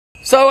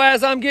So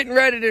as I'm getting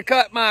ready to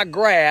cut my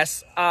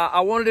grass, I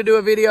wanted to do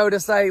a video to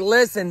say,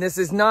 listen, this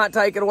is not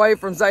taken away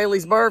from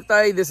Zaylee's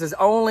birthday. This is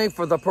only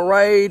for the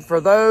parade for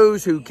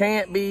those who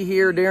can't be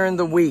here during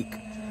the week.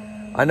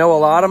 I know a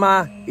lot of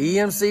my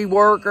EMC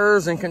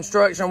workers and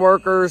construction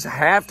workers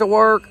have to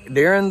work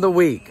during the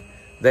week.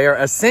 They're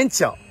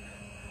essential.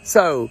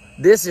 So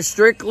this is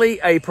strictly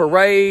a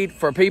parade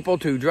for people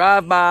to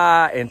drive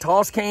by and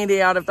toss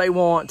candy out if they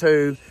want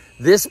to.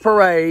 This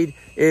parade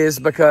is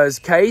because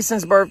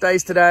Kaysen's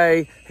birthday's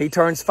today. He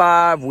turns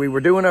 5. We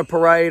were doing a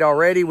parade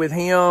already with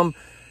him,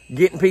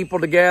 getting people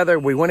together.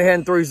 We went ahead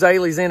and threw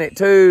Zaylee's in it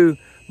too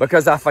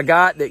because I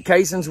forgot that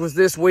Kaysen's was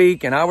this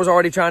week and I was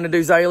already trying to do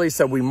Zaylee's,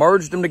 so we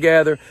merged them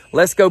together.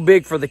 Let's go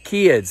big for the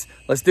kids.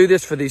 Let's do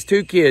this for these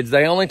 2 kids.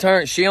 She only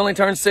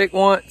turned 6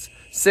 once.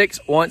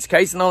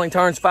 Kaysen only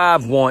turns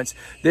 5 once.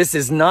 This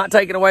is not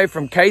taken away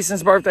from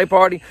Kaysen's birthday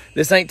party.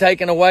 This ain't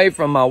taken away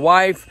from my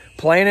wife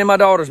planning my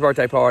daughter's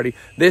birthday party.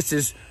 This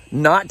is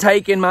not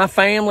taking my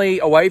family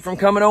away from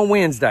coming on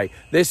Wednesday.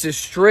 This is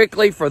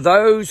strictly for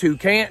those who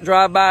can't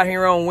drive by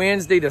here on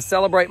Wednesday to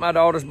celebrate my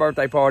daughter's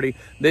birthday party.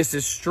 This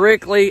is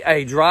strictly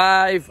a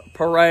drive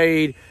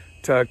parade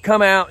to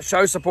come out,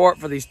 show support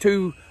for these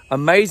 2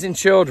 amazing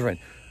children.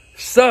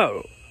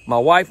 So my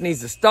wife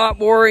needs to stop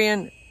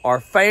worrying.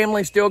 Our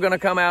family's still going to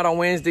come out on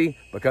Wednesday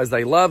because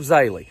they love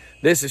Zaylee.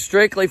 This is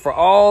strictly for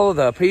all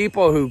the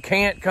people who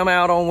can't come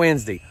out on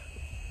Wednesday.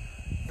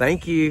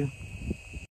 Thank you.